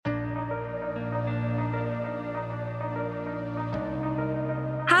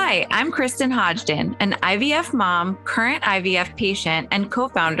Hi, I'm Kristen Hodgden, an IVF mom, current IVF patient, and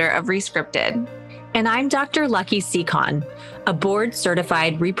co-founder of Rescripted. And I'm Dr. Lucky Seacon, a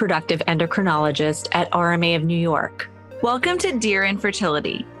board-certified reproductive endocrinologist at RMA of New York. Welcome to Dear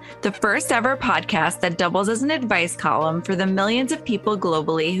Infertility, the first ever podcast that doubles as an advice column for the millions of people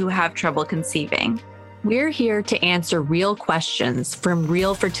globally who have trouble conceiving. We're here to answer real questions from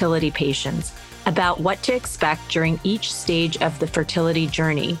real fertility patients about what to expect during each stage of the fertility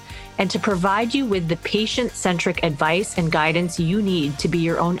journey, and to provide you with the patient-centric advice and guidance you need to be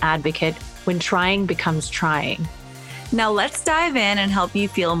your own advocate when trying becomes trying. Now let's dive in and help you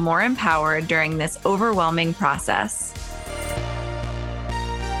feel more empowered during this overwhelming process.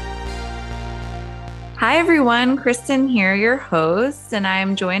 Hi everyone, Kristen here, your host, and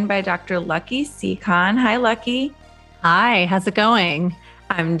I'm joined by Dr. Lucky Seacon. Hi, Lucky. Hi, how's it going?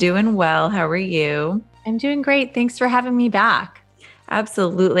 I'm doing well. How are you? I'm doing great. Thanks for having me back.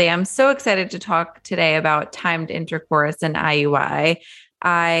 Absolutely. I'm so excited to talk today about timed intercourse and IUI.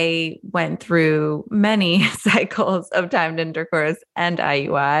 I went through many cycles of timed intercourse and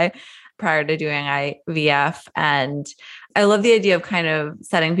IUI prior to doing IVF. And I love the idea of kind of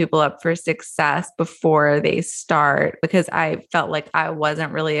setting people up for success before they start, because I felt like I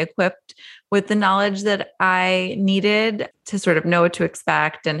wasn't really equipped with the knowledge that I needed to sort of know what to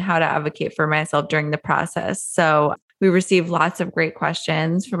expect and how to advocate for myself during the process. So we received lots of great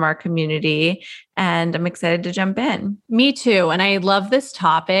questions from our community, and I'm excited to jump in. Me too. And I love this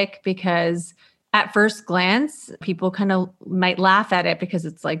topic because at first glance, people kind of might laugh at it because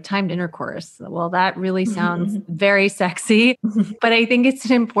it's like timed intercourse. Well, that really sounds very sexy, but I think it's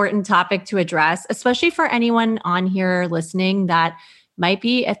an important topic to address, especially for anyone on here listening that might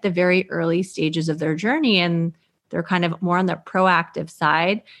be at the very early stages of their journey and they're kind of more on the proactive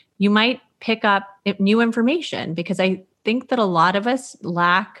side. You might pick up new information because I think that a lot of us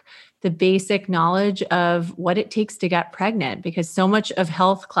lack the basic knowledge of what it takes to get pregnant, because so much of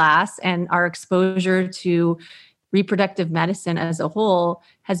health class and our exposure to reproductive medicine as a whole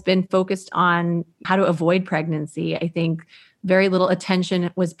has been focused on how to avoid pregnancy. I think very little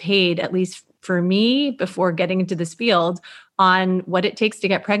attention was paid, at least for me, before getting into this field, on what it takes to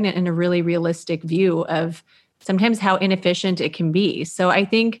get pregnant in a really realistic view of sometimes how inefficient it can be. So I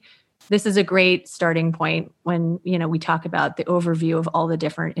think this is a great starting point when, we talk about the overview of all the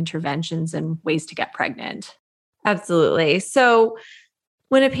different interventions and ways to get pregnant. Absolutely. So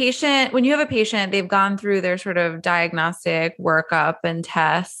when you have a patient, they've gone through their sort of diagnostic workup and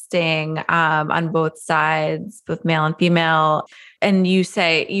testing on both sides, both male and female, and you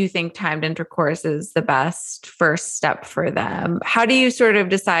say you think timed intercourse is the best first step for them. How do you sort of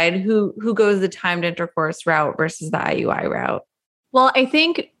decide who goes the timed intercourse route versus the IUI route? Well, I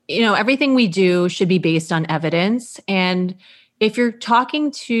think, everything we do should be based on evidence. And if you're talking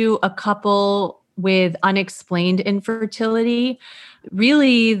to a couple with unexplained infertility,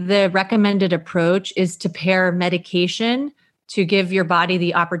 really the recommended approach is to pair medication to give your body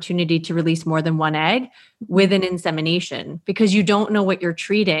the opportunity to release more than one egg with an insemination, because you don't know what you're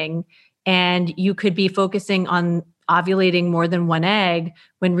treating. And you could be focusing on ovulating more than one egg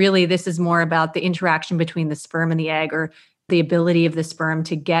when really this is more about the interaction between the sperm and the egg, or the ability of the sperm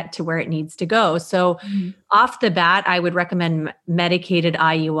to get to where it needs to go. So off the bat, I would recommend medicated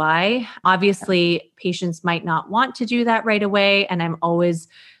IUI. Obviously, patients might not want to do that right away. And I'm always,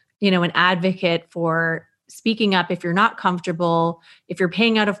 an advocate for speaking up if you're not comfortable. If you're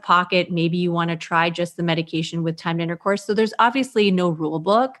paying out of pocket, maybe you want to try just the medication with timed intercourse. So there's obviously no rule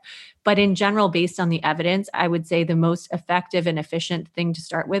book, but in general, based on the evidence, I would say the most effective and efficient thing to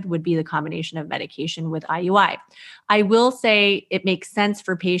start with would be the combination of medication with IUI. I will say it makes sense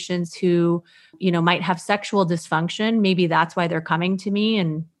for patients who, might have sexual dysfunction. Maybe that's why they're coming to me,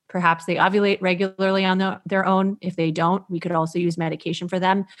 and perhaps they ovulate regularly on their own. If they don't, we could also use medication for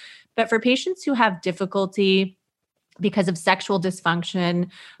them. But for patients who have difficulty because of sexual dysfunction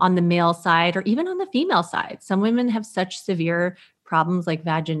on the male side or even on the female side, some women have such severe problems like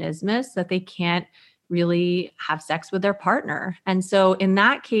vaginismus that they can't really have sex with their partner. And so in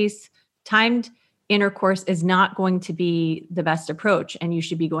that case, timed intercourse is not going to be the best approach, and you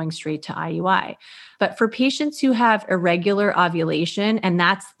should be going straight to IUI. But for patients who have irregular ovulation, and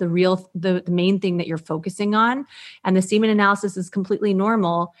that's the main thing that you're focusing on, and the semen analysis is completely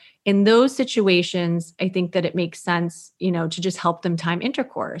normal, in those situations, I think that it makes sense, to just help them time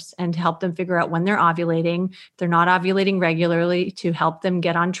intercourse and to help them figure out when they're ovulating. If they're not ovulating regularly, to help them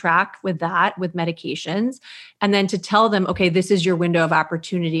get on track with that, with medications, and then to tell them, okay, this is your window of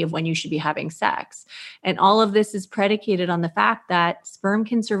opportunity of when you should be having sex. And all of this is predicated on the fact that sperm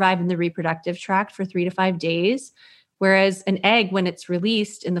can survive in the reproductive tract for 3 to 5 days. Whereas an egg, when it's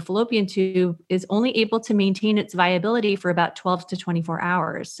released in the fallopian tube, is only able to maintain its viability for about 12 to 24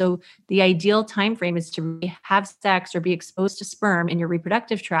 hours. So the ideal time frame is to have sex or be exposed to sperm in your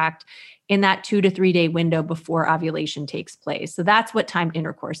reproductive tract in that 2 to 3 day window before ovulation takes place. So that's what timed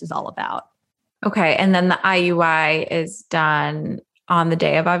intercourse is all about. Okay. And then the IUI is done on the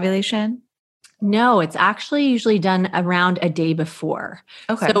day of ovulation? No, it's actually usually done around a day before.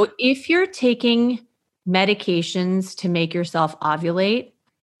 Okay. So if you're taking medications to make yourself ovulate,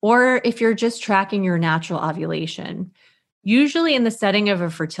 or if you're just tracking your natural ovulation, usually in the setting of a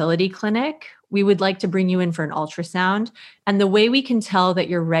fertility clinic, we would like to bring you in for an ultrasound. And the way we can tell that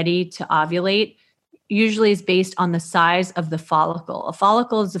you're ready to ovulate usually is based on the size of the follicle. A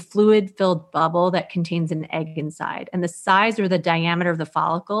follicle is a fluid filled bubble that contains an egg inside. And the size or the diameter of the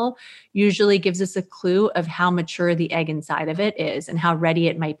follicle usually gives us a clue of how mature the egg inside of it is and how ready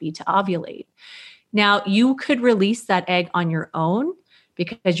it might be to ovulate. Now, you could release that egg on your own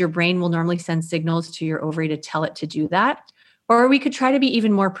because your brain will normally send signals to your ovary to tell it to do that. Or we could try to be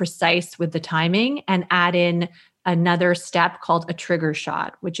even more precise with the timing and add in another step called a trigger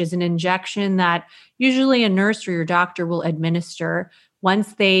shot, which is an injection that usually a nurse or your doctor will administer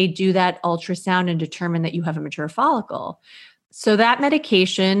once they do that ultrasound and determine that you have a mature follicle. So that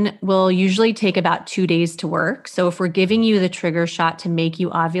medication will usually take about 2 days to work. So if we're giving you the trigger shot to make you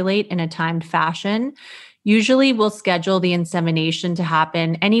ovulate in a timed fashion, usually we'll schedule the insemination to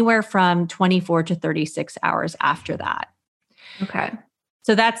happen anywhere from 24 to 36 hours after that. Okay.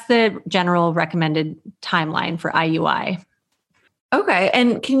 So that's the general recommended timeline for IUI. Okay.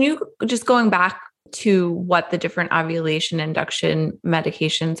 And can you just going back to what the different ovulation induction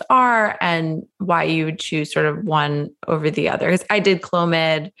medications are and why you would choose sort of one over the other? Because I did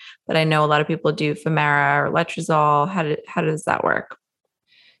Clomid, but I know a lot of people do Femara or Letrozole. How does that work?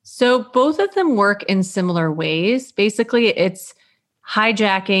 So both of them work in similar ways. Basically, it's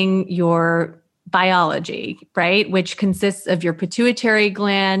hijacking your biology, right? Which consists of your pituitary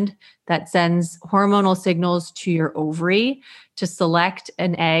gland that sends hormonal signals to your ovary to select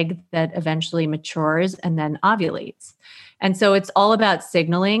an egg that eventually matures and then ovulates. And so it's all about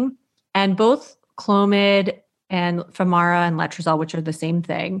signaling. And both Clomid and Femara and Letrozole, which are the same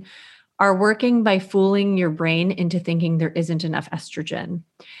thing, are working by fooling your brain into thinking there isn't enough estrogen.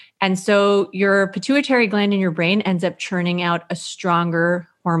 And so your pituitary gland in your brain ends up churning out a stronger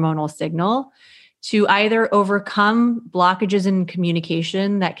hormonal signal to either overcome blockages in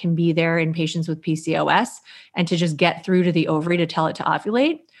communication that can be there in patients with PCOS and to just get through to the ovary to tell it to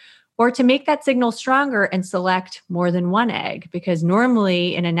ovulate, or to make that signal stronger and select more than one egg. Because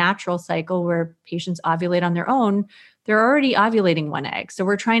normally in a natural cycle where patients ovulate on their own, they're already ovulating one egg. So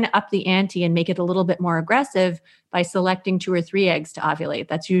we're trying to up the ante and make it a little bit more aggressive by selecting 2 or 3 eggs to ovulate.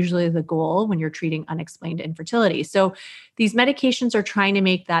 That's usually the goal when you're treating unexplained infertility. So these medications are trying to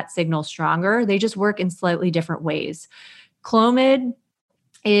make that signal stronger. They just work in slightly different ways. Clomid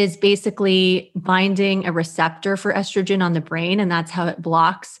is basically binding a receptor for estrogen on the brain, and that's how it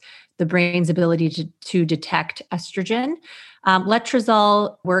blocks the brain's ability to detect estrogen.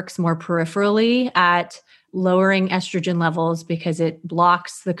 Letrozole works more peripherally at lowering estrogen levels because it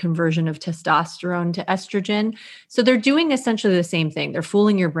blocks the conversion of testosterone to estrogen. So they're doing essentially the same thing. They're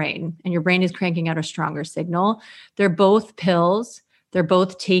fooling your brain, and your brain is cranking out a stronger signal. They're both pills. They're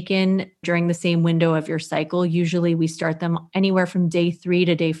both taken during the same window of your cycle. Usually we start them anywhere from day 3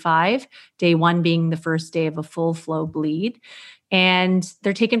 to day 5, day 1 being the first day of a full flow bleed. And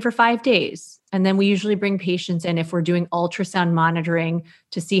they're taken for 5 days. And then we usually bring patients in if we're doing ultrasound monitoring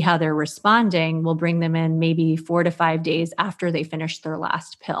to see how they're responding. We'll bring them in maybe 4 to 5 days after they finish their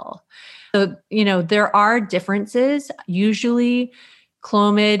last pill. So, there are differences. Usually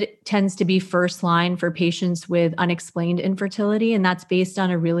Clomid tends to be first line for patients with unexplained infertility. And that's based on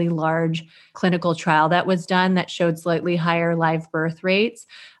a really large clinical trial that was done that showed slightly higher live birth rates.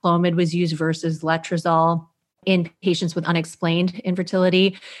 Clomid was used versus letrozole in patients with unexplained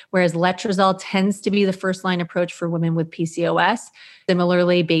infertility, whereas letrozole tends to be the first line approach for women with PCOS,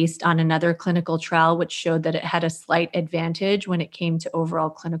 similarly based on another clinical trial, which showed that it had a slight advantage when it came to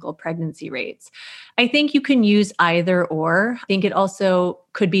overall clinical pregnancy rates. I think you can use either or. I think it also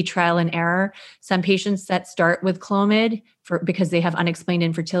could be trial and error. Some patients that start with Clomid because they have unexplained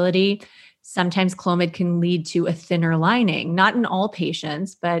infertility, sometimes Clomid can lead to a thinner lining, not in all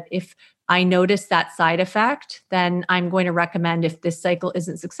patients, but if I notice that side effect, then I'm going to recommend if this cycle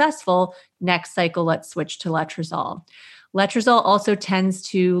isn't successful, next cycle, let's switch to letrozole. Letrozole also tends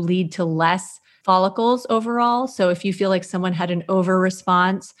to lead to less follicles overall. So if you feel like someone had an over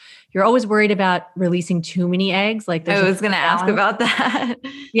response, you're always worried about releasing too many eggs. Like there's I a was going to ask balance. about that.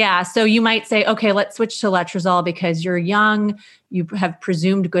 Yeah. So you might say, okay, let's switch to letrozole because you're young, you have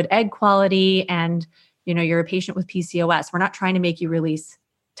presumed good egg quality, and you're a patient with PCOS. We're not trying to make you release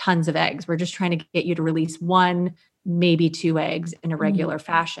tons of eggs. We're just trying to get you to release one, maybe two eggs in a regular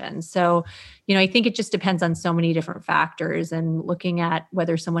fashion. So, I think it just depends on so many different factors, and looking at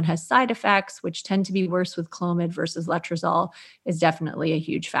whether someone has side effects, which tend to be worse with Clomid versus letrozole, is definitely a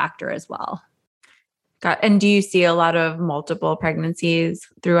huge factor as well. And do you see a lot of multiple pregnancies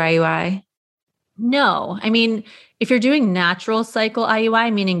through IUI? No, I mean, if you're doing natural cycle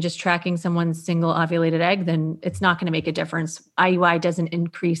IUI, meaning just tracking someone's single ovulated egg, then it's not going to make a difference. IUI doesn't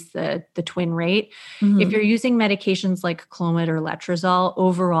increase the twin rate. If you're using medications like Clomid or letrozole,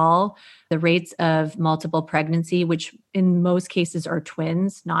 overall, the rates of multiple pregnancy, which in most cases are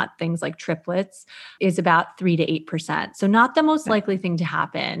twins, not things like triplets, is about 3 to 8%. So not the most likely thing to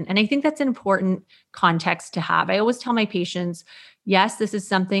happen. And I think that's an important context to have. I always tell my patients, yes, this is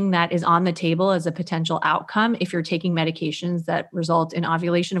something that is on the table as a potential outcome if you're taking medications that result in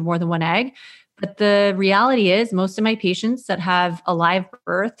ovulation of more than one egg. But the reality is, most of my patients that have a live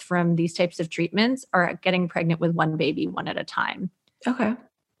birth from these types of treatments are getting pregnant with one baby, one at a time. Okay.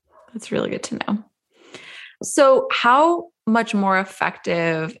 That's really good to know. So how much more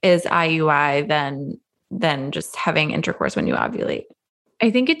effective is IUI than just having intercourse when you ovulate? I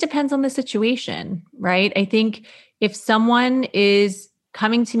think it depends on the situation, right? I think if someone is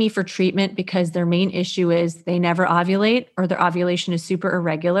coming to me for treatment because their main issue is they never ovulate or their ovulation is super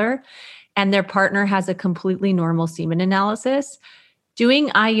irregular and their partner has a completely normal semen analysis, doing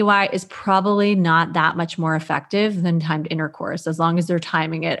IUI is probably not that much more effective than timed intercourse as long as they're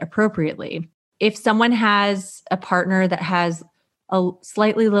timing it appropriately. If someone has a partner that has a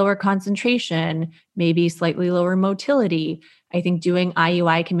slightly lower concentration, maybe slightly lower motility, I think doing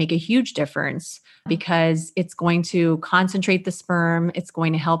IUI can make a huge difference because it's going to concentrate the sperm. It's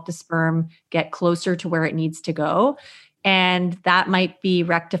going to help the sperm get closer to where it needs to go. And that might be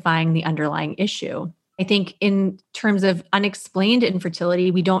rectifying the underlying issue. I think in terms of unexplained infertility,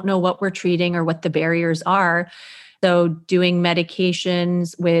 we don't know what we're treating or what the barriers are. So doing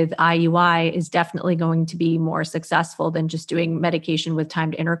medications with IUI is definitely going to be more successful than just doing medication with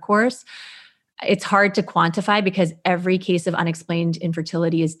timed intercourse. It's hard to quantify because every case of unexplained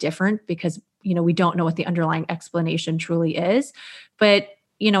infertility is different because, we don't know what the underlying explanation truly is. But,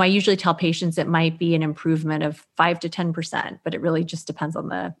 I usually tell patients it might be an improvement of 5 to 10%, but it really just depends on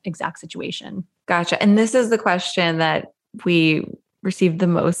the exact situation. Gotcha. And this is the question that we received the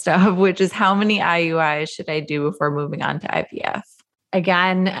most of, which is how many IUIs should I do before moving on to IVF?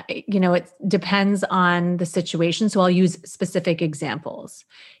 Again, it depends on the situation. So I'll use specific examples.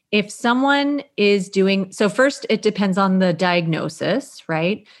 If someone is so first, it depends on the diagnosis,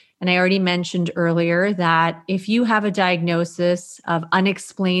 right? And I already mentioned earlier that if you have a diagnosis of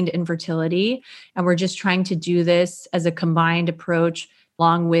unexplained infertility, and we're just trying to do this as a combined approach,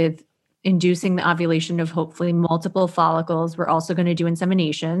 along with inducing the ovulation of hopefully multiple follicles, we're also going to do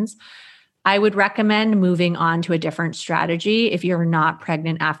inseminations. I would recommend moving on to a different strategy if you're not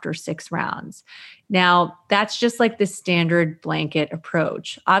pregnant after 6 rounds. Now, that's just like the standard blanket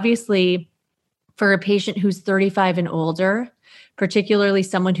approach. Obviously, for a patient who's 35 and older, particularly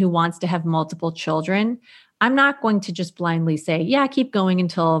someone who wants to have multiple children, I'm not going to just blindly say, yeah, keep going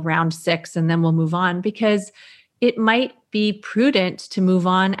until round 6 and then we'll move on, because it might be prudent to move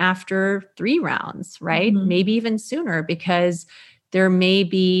on after 3 rounds, right? Maybe even sooner, because there may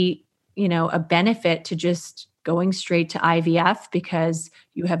be a benefit to just going straight to IVF because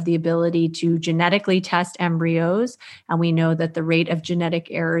you have the ability to genetically test embryos. And we know that the rate of genetic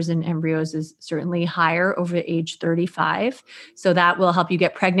errors in embryos is certainly higher over age 35. So that will help you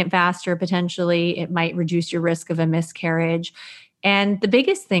get pregnant faster, potentially. It might reduce your risk of a miscarriage. And the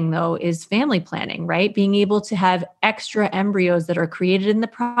biggest thing, though, is family planning, right? Being able to have extra embryos that are created in the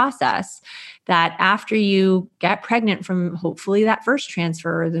process, that after you get pregnant from hopefully that first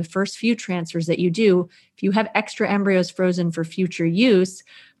transfer or the first few transfers that you do, if you have extra embryos frozen for future use,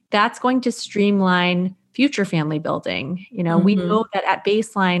 that's going to streamline future family building. We know that at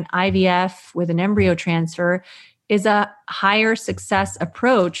baseline, IVF with an embryo transfer is a higher success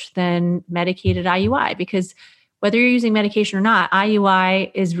approach than medicated IUI, because whether you're using medication or not, IUI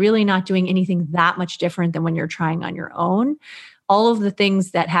is really not doing anything that much different than when you're trying on your own. All of the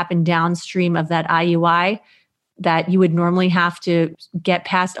things that happen downstream of that IUI that you would normally have to get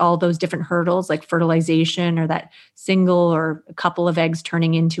past all those different hurdles like fertilization or that single or a couple of eggs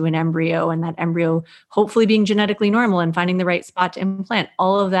turning into an embryo and that embryo hopefully being genetically normal and finding the right spot to implant.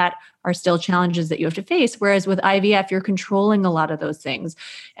 All of that are still challenges that you have to face. Whereas with IVF, you're controlling a lot of those things.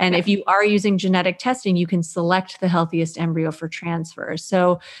 And if you are using genetic testing, you can select the healthiest embryo for transfer.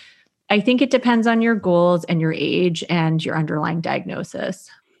 So I think it depends on your goals and your age and your underlying diagnosis.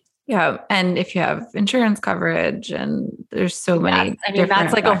 Yeah. And if you have insurance coverage, and there's so many,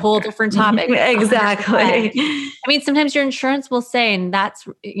 that's like a whole different topic. Exactly. I mean, sometimes your insurance will say, and that's,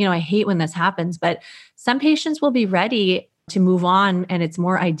 I hate when this happens, but some patients will be ready to move on and it's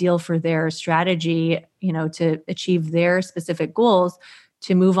more ideal for their strategy, to achieve their specific goals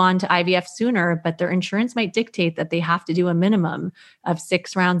to move on to IVF sooner, but their insurance might dictate that they have to do a minimum of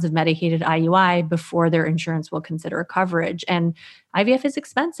 6 rounds of medicated IUI before their insurance will consider coverage. And IVF is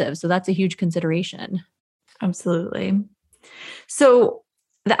expensive, so that's a huge consideration. Absolutely. So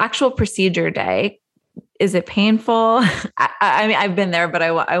the actual procedure day, is it painful? I mean, I've been there, but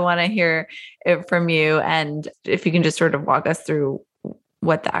I want to hear it from you. And if you can just sort of walk us through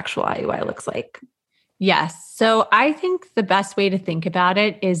what the actual IUI looks like. Yes. So I think the best way to think about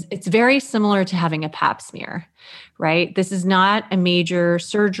it is it's very similar to having a pap smear, right? This is not a major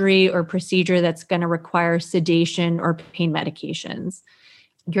surgery or procedure that's going to require sedation or pain medications.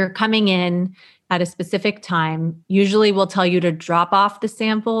 You're coming in at a specific time. Usually we'll tell you to drop off the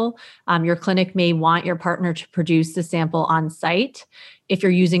sample. Your clinic may want your partner to produce the sample on site. If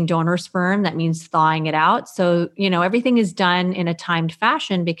you're using donor sperm, that means thawing it out. So, everything is done in a timed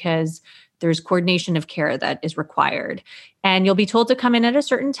fashion because there's coordination of care that is required. And you'll be told to come in at a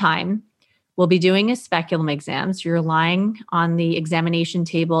certain time. We'll be doing a speculum exam. So you're lying on the examination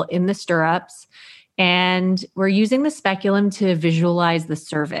table in the stirrups. And we're using the speculum to visualize the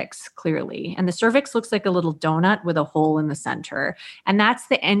cervix clearly. And the cervix looks like a little donut with a hole in the center. And that's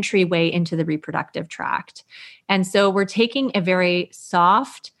the entryway into the reproductive tract. And so we're taking a very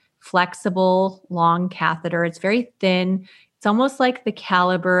soft, flexible, long catheter. It's very thin. It's almost like the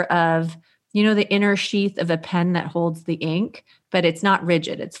caliber of, the inner sheath of a pen that holds the ink, but it's not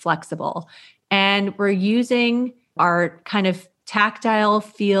rigid, it's flexible. And we're using our kind of tactile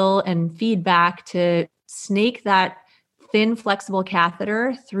feel and feedback to snake that thin, flexible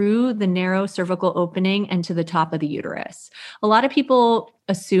catheter through the narrow cervical opening and to the top of the uterus. A lot of people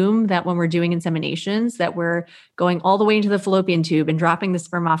assume that when we're doing inseminations that we're going all the way into the fallopian tube and dropping the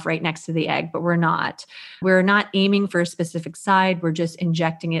sperm off right next to the egg, but we're not. We're not aiming for a specific side. We're just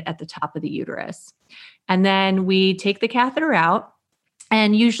injecting it at the top of the uterus. And then we take the catheter out.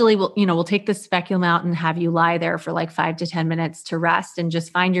 And usually we'll take the speculum out and have you lie there for like 5 to 10 minutes to rest and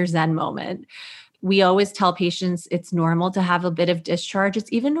just find your Zen moment. We always tell patients it's normal to have a bit of discharge.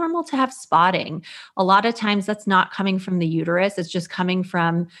 It's even normal to have spotting. A lot of times that's not coming from the uterus. It's just coming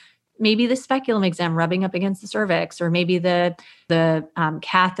from maybe the speculum exam rubbing up against the cervix, or maybe the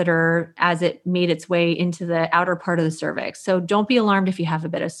catheter as it made its way into the outer part of the cervix. So don't be alarmed if you have a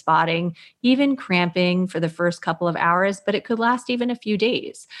bit of spotting, even cramping for the first couple of hours, but it could last even a few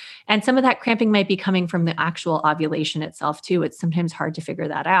days. And some of that cramping might be coming from the actual ovulation itself too. It's sometimes hard to figure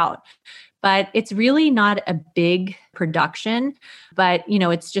that out. But it's really not a big production, but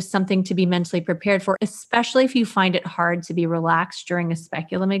it's just something to be mentally prepared for, especially if you find it hard to be relaxed during a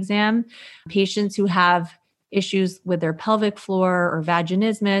speculum exam. Patients who have issues with their pelvic floor or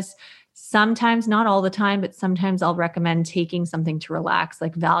vaginismus, sometimes, not all the time, but sometimes I'll recommend taking something to relax,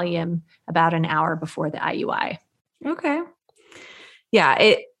 like Valium, about an hour before the IUI. Okay.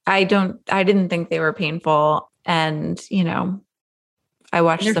 Yeah. I didn't think they were painful. And, I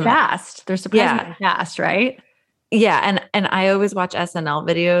watched them fast. They're surprisingly fast, right? Yeah. And I always watch SNL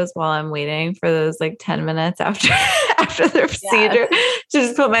videos while I'm waiting for those like 10 minutes after the procedure to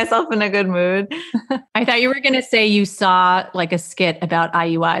just put myself in a good mood. I thought you were going to say you saw like a skit about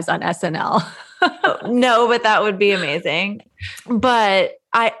IUIs on SNL. No, but that would be amazing. But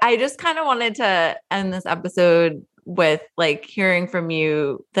I just kind of wanted to end this episode with like hearing from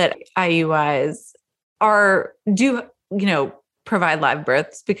you that IUIs do provide live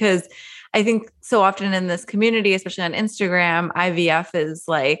births, because I think so often in this community, especially on Instagram, IVF is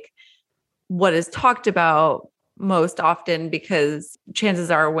like what is talked about most often, because chances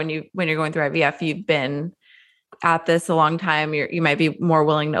are when you're going through IVF, you've been at this a long time. You might be more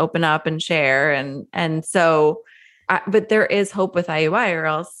willing to open up and share. And so, but there is hope with IUI, or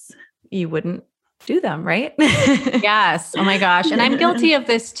else you wouldn't do them, right? Yes. Oh my gosh. And I'm guilty of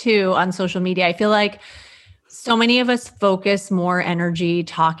this too on social media. I feel like So many of us focus more energy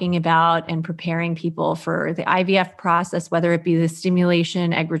talking about and preparing people for the IVF process, whether it be the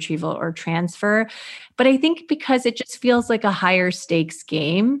stimulation, egg retrieval, or transfer. But I think because it just feels like a higher stakes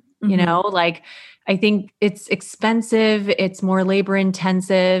game, like I think it's expensive, it's more labor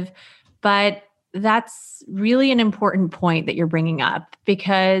intensive, but that's really an important point that you're bringing up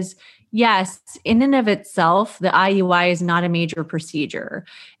because yes, in and of itself, the IUI is not a major procedure.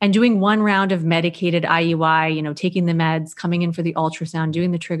 And doing one round of medicated IUI, taking the meds, coming in for the ultrasound,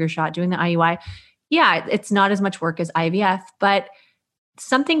 doing the trigger shot, doing the IUI, yeah, it's not as much work as IVF. But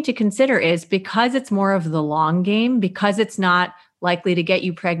something to consider is because it's more of the long game, because it's not likely to get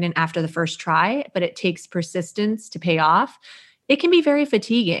you pregnant after the first try, but it takes persistence to pay off, it can be very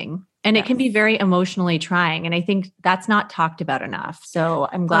fatiguing. And it can be very emotionally trying. And I think that's not talked about enough. So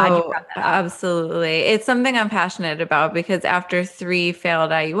I'm glad you brought that up. Absolutely. It's something I'm passionate about because after 3 failed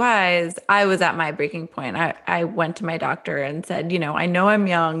IUIs, I was at my breaking point. I went to my doctor and said, I know I'm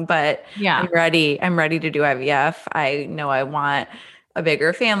young, but I'm ready. I'm ready to do IVF. I know I want a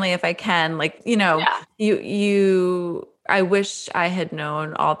bigger family if I can. I wish I had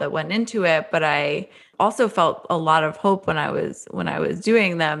known all that went into it, but I also felt a lot of hope when I was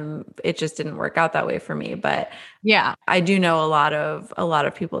doing them. It just didn't work out that way for me, but yeah, I do know a lot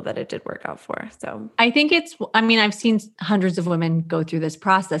of people that it did work out for. So I think I've seen hundreds of women go through this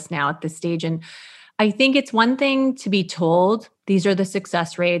process now at this stage. And I think it's one thing to be told, these are the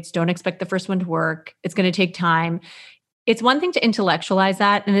success rates. Don't expect the first one to work. It's going to take time. It's one thing to intellectualize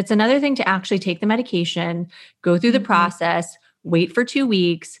that. And it's another thing to actually take the medication, go through the process, wait for 2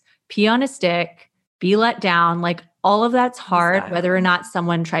 weeks, pee on a stick, be let down. Like all of that's hard, whether or not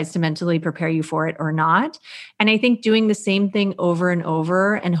someone tries to mentally prepare you for it or not. And I think doing the same thing over and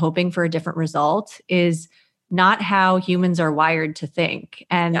over and hoping for a different result is not how humans are wired to think.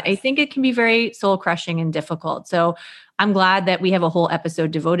 And I think it can be very soul crushing and difficult. So I'm glad that we have a whole episode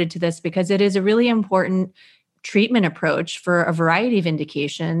devoted to this because it is a really important treatment approach for a variety of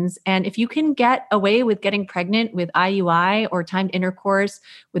indications. And if you can get away with getting pregnant with IUI or timed intercourse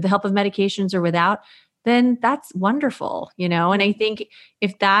with the help of medications or without, then that's wonderful, And I think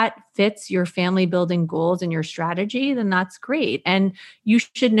if that fits your family building goals and your strategy, then that's great. And you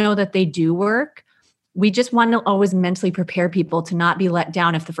should know that they do work. We just want to always mentally prepare people to not be let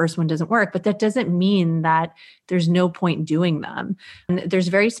down if the first one doesn't work. But that doesn't mean that there's no point doing them. And there's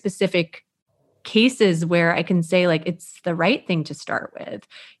very specific cases where I can say it's the right thing to start with.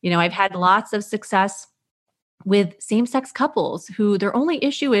 I've had lots of success with same-sex couples who their only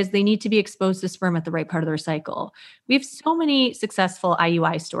issue is they need to be exposed to sperm at the right part of their cycle. We have so many successful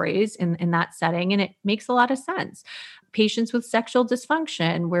IUI stories in that setting, and it makes a lot of sense. Patients with sexual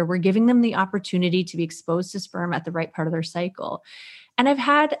dysfunction where we're giving them the opportunity to be exposed to sperm at the right part of their cycle. And I've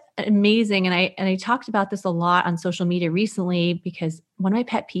had amazing, and I talked about this a lot on social media recently because one of my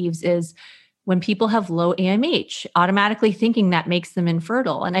pet peeves is when people have low AMH, automatically thinking that makes them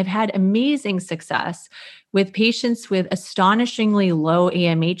infertile. And I've had amazing success with patients with astonishingly low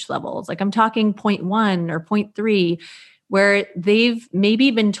AMH levels. Like I'm talking 0.1 or 0.3, where they've maybe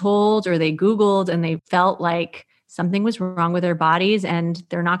been told or they Googled and they felt like something was wrong with their bodies and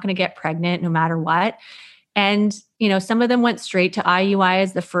they're not going to get pregnant no matter what. And, some of them went straight to IUI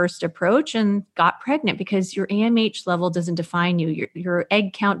as the first approach and got pregnant because your AMH level doesn't define you. Your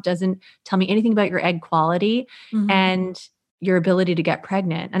egg count doesn't tell me anything about your egg quality and your ability to get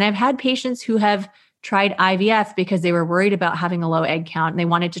pregnant. And I've had patients who have tried IVF because they were worried about having a low egg count and they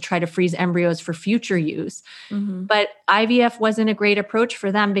wanted to try to freeze embryos for future use. But IVF wasn't a great approach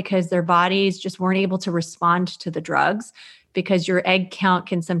for them because their bodies just weren't able to respond to the drugs, because your egg count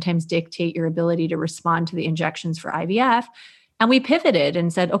can sometimes dictate your ability to respond to the injections for IVF. And we pivoted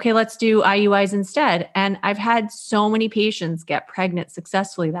and said, okay, let's do IUIs instead. And I've had so many patients get pregnant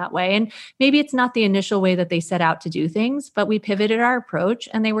successfully that way. And maybe it's not the initial way that they set out to do things, but we pivoted our approach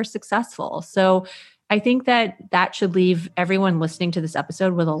and they were successful. So I think that should leave everyone listening to this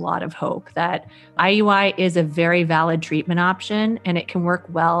episode with a lot of hope that IUI is a very valid treatment option and it can work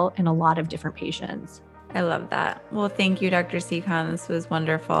well in a lot of different patients. I love that. Well, thank you, Dr. Seekon. This was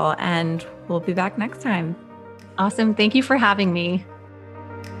wonderful. And we'll be back next time. Awesome. Thank you for having me.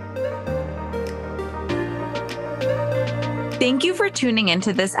 Thank you for tuning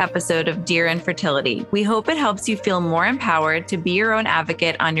into this episode of Dear Infertility. We hope it helps you feel more empowered to be your own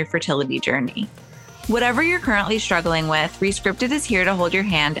advocate on your fertility journey. Whatever you're currently struggling with, Rescripted is here to hold your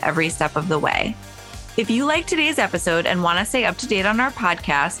hand every step of the way. If you like today's episode and want to stay up to date on our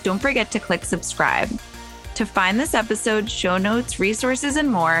podcast, don't forget to click subscribe. To find this episode, show notes, resources, and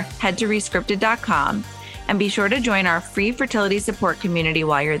more, head to rescripted.com and be sure to join our free fertility support community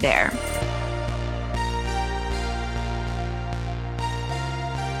while you're there.